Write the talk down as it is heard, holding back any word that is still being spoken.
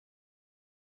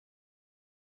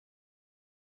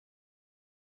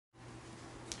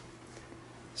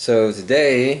So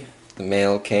today the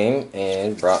mail came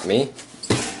and brought me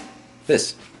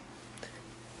this.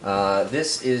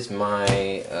 This is my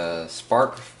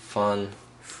SparkFun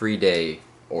free day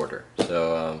order.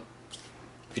 So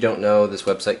if you don't know, this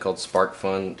website called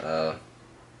SparkFun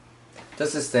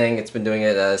does this thing. It's been doing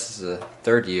it. This is the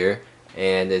third year,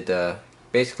 and it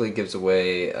basically gives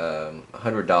away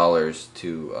 $100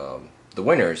 to the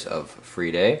winners of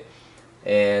free day.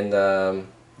 And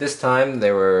this time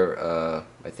there were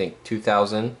I think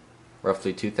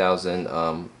roughly 2,000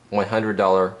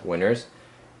 $100 winners,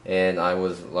 and I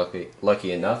was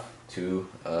lucky enough to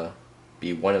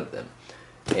be one of them.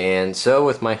 And so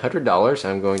with my $100,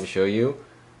 I'm going to show you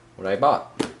what I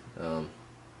bought.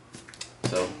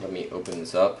 So let me open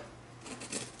this up.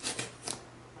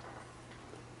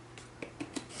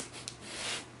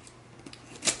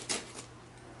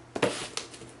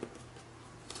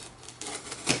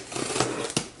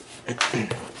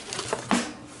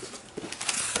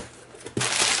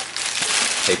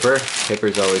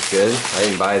 Paper's always good. I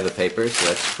didn't buy the paper, so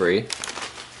that's free.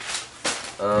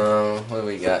 What do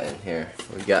we got in here?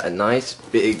 We got a nice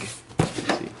big,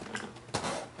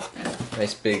 red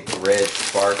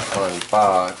SparkFun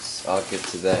box. I'll get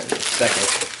to that in a second.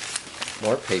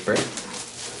 More paper.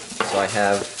 So I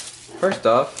have, first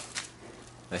off,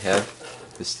 I have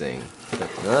this thing.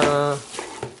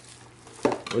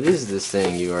 What is this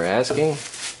thing, you are asking?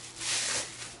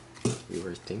 You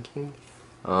were thinking?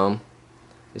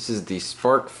 This is the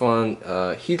SparkFun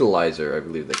Heatalizer, I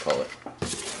believe they call it.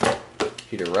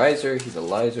 Heatalizer.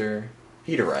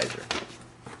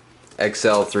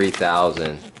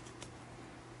 XL3000.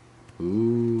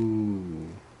 Ooh.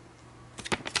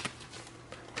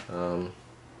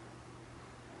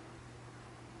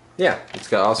 Yeah, it's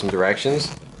got awesome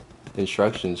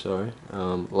instructions, sorry.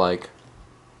 Like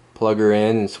plug her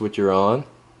in and switch her on.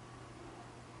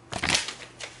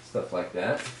 Stuff like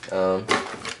that.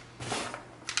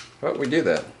 How about we do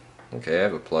that? Okay, I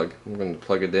have a plug. I'm going to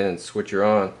plug it in and switch her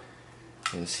on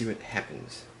and see what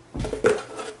happens.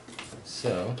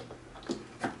 So,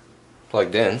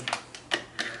 plugged in.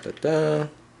 Ta-da!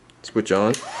 Switch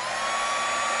on.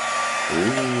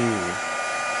 Ooh.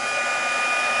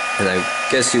 And I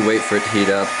guess you wait for it to heat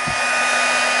up.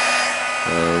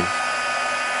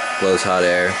 Blows hot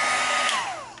air.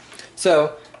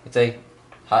 So, it's a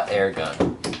hot air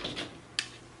gun.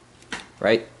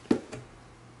 Right?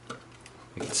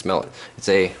 You can smell it. It's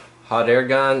a hot air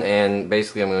gun, and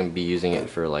basically I'm going to be using it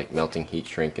for like melting heat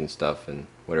shrink and stuff, and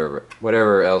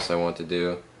whatever else I want to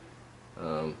do.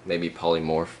 Maybe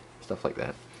polymorph, stuff like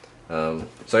that. So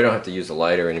I don't have to use a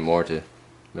lighter anymore to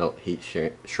melt heat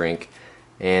shrink.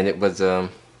 And it was I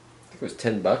think it was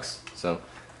 $10. So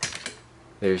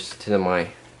there's 10 of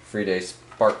my free day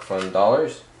SparkFun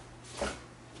dollars.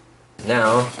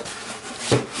 Now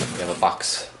we have a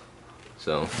box.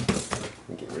 So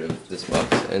get rid of this box,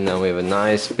 and now we have a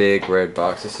nice big red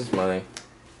box. This is my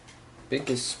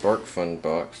biggest SparkFun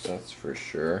box, that's for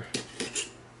sure.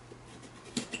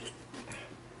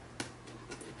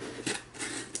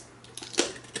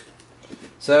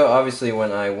 So obviously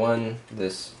when I won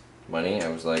this money, I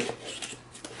was like,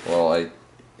 well, I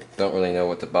don't really know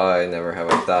what to buy. Never have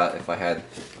I thought if I had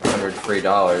 $100 free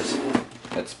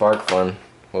at SparkFun,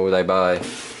 what would I buy?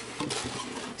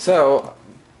 So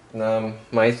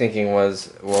my thinking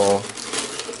was, well,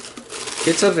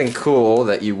 get something cool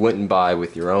that you wouldn't buy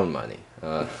with your own money.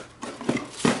 You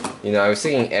know, I was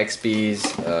thinking XBs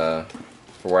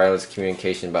for wireless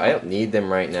communication, but I don't need them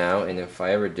right now, and if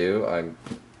I ever do, I'm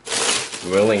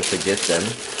willing to get them.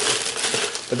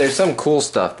 But there's some cool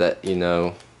stuff that, you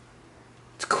know,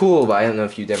 it's cool, but I don't know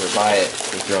if you'd ever buy it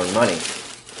with your own money.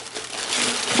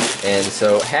 And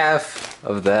so half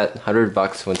of that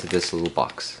 $100 went to this little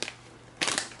box.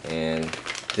 And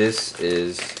this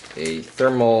is a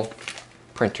thermal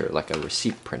printer, like a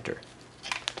receipt printer.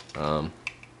 Let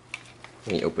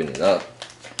me open it up.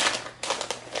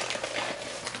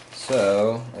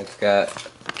 So it's got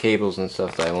cables and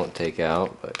stuff that I won't take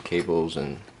out, but cables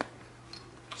and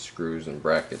screws and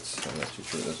brackets. I'm not too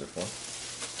sure what those are for.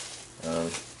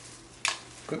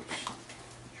 Oops,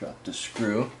 dropped the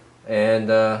screw. And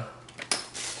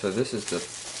so this is the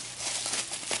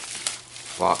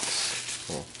box.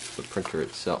 Well, the printer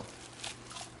itself.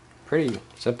 Pretty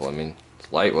simple. I mean,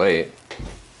 it's lightweight.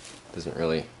 Doesn't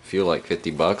really feel like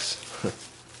 $50,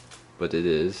 but it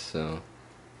is. So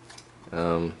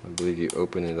I believe you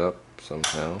open it up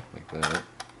somehow like that.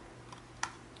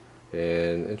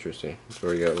 And interesting. It's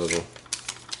already got a little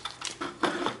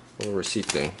receipt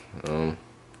thing,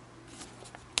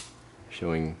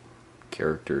 showing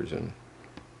characters and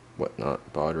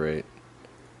whatnot, baud rate.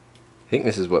 think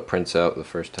this is what prints out the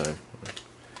first time.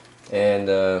 And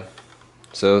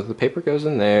so the paper goes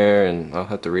in there, and I'll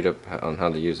have to read up on how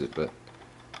to use it, but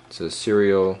it's a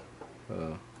serial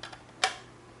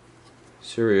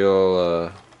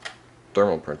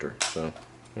thermal printer, so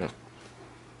yeah,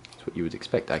 that's what you would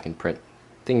expect. I can print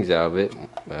things out of it.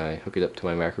 I hook it up to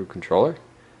my microcontroller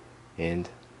and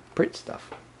print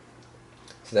stuff.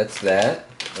 So that's that.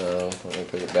 Let me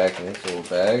put it back in its little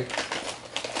bag.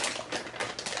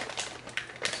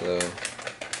 So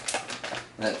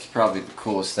that's probably the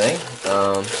coolest thing.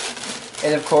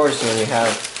 And of course, when you have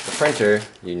the printer,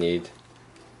 you need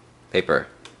paper.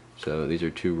 So these are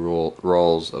two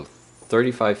rolls of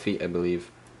 35 feet, I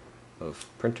believe, of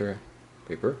printer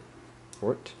paper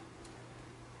for it.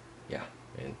 Yeah,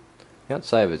 and the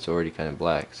outside of it's already kind of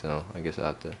black, so I guess I'll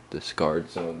have to discard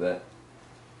some of that.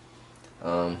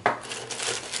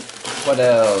 What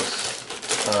else?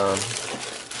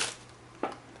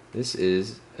 This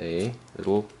is a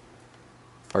little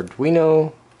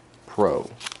Arduino Pro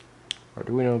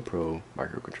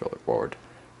microcontroller board.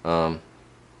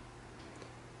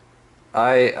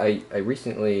 I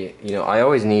recently, I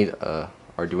always need a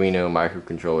Arduino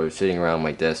microcontroller sitting around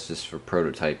my desk just for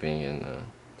prototyping and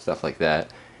stuff like that.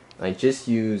 I just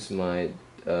used my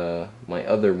my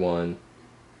other one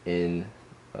in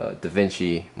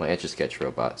DaVinci, my Etch-a-Sketch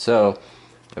robot. So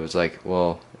I was like,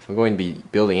 well, if I'm going to be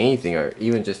building anything or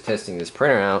even just testing this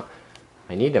printer out,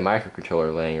 I need a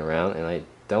microcontroller laying around, and I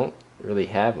don't really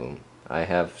have them. I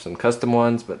have some custom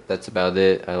ones, but that's about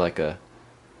it. I like a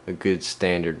good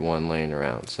standard one laying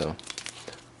around, so I'm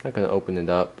not going to open it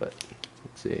up, but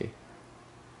let's see.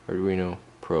 Arduino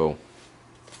Pro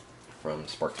from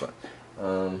SparkSpot.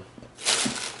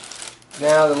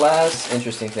 Now the last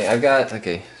interesting thing I've got,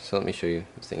 okay, so let me show you.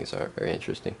 These things are very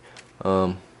interesting.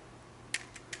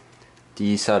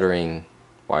 Desoldering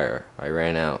wire. I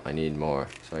ran out. I need more,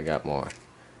 so I got more.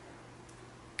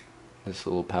 This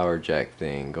little power jack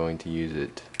thing, going to use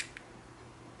it.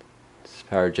 This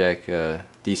power jack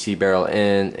DC barrel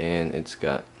in, and it's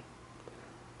got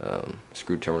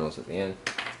screw terminals at the end.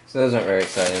 So those aren't very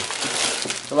exciting.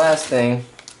 The last thing,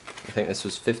 I think this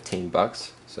was 15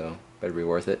 bucks, so better be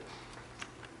worth it.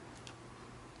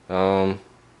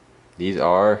 These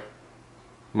are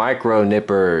micro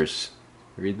nippers.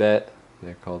 Read that?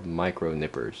 They're called micro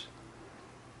nippers.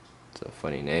 It's a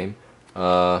funny name.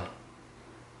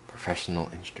 Professional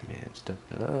instruments.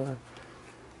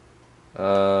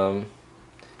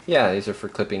 Yeah, these are for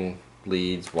clipping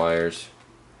leads, wires.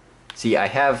 See, I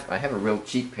have a real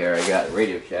cheap pair I got at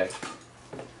Radio Shack,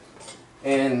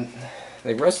 and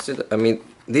they rusted. I mean,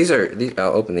 these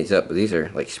I'll open these up, but these are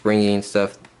like springy and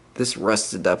stuff. This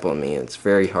rusted up on me, and it's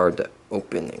very hard to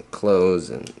open and close,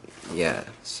 and yeah,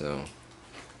 so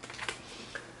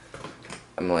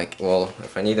I'm like, well,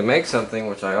 if I need to make something,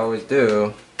 which I always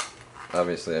do,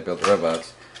 obviously I built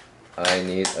robots, I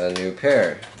need a new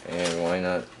pair, and why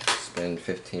not spend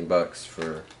 15 bucks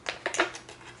for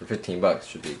 15 bucks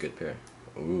should be a good pair.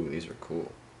 Ooh, these are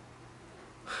cool.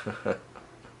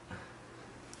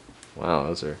 Wow,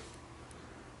 those are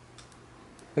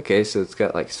okay. So it's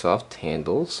got like soft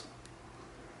handles,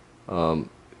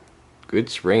 good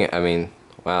spring. I mean,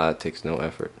 wow, that takes no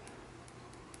effort.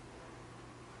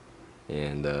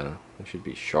 And it should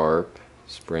be sharp,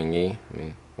 springy. I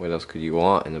mean, what else could you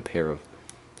want in a pair of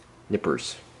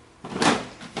nippers?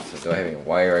 So do I have any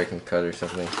wire I can cut or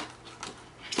something?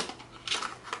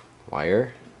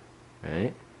 Wire,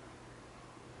 right?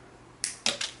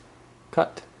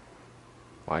 Cut.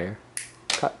 Wire,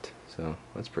 cut. So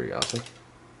that's pretty awesome.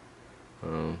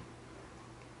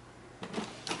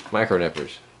 Micro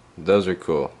nippers. Those are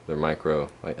cool. They're micro.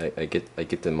 I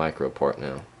get the micro part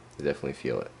now. I definitely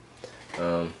feel it.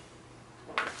 Oh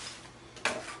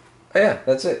yeah,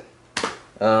 that's it.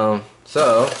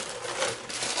 So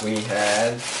we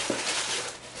had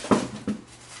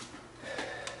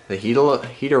the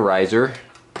heaterizer,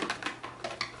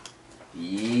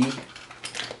 the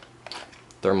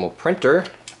thermal printer,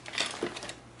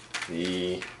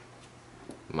 the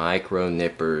micro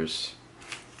nippers,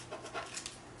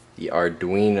 the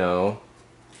Arduino.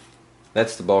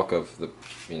 That's the bulk of the,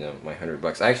 my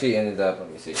 $100. I actually ended up,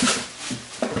 let me see,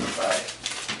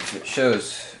 it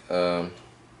shows, no,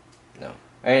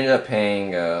 I ended up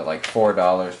paying like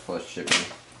 $4 plus shipping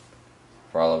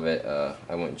for all of it.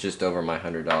 I went just over my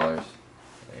 $100, and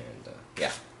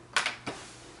yeah.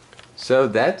 So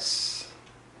that's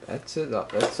it.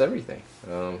 That's everything.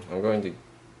 I'm going to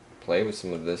play with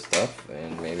some of this stuff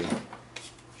and maybe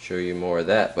show you more of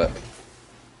that. But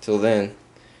till then,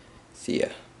 see ya.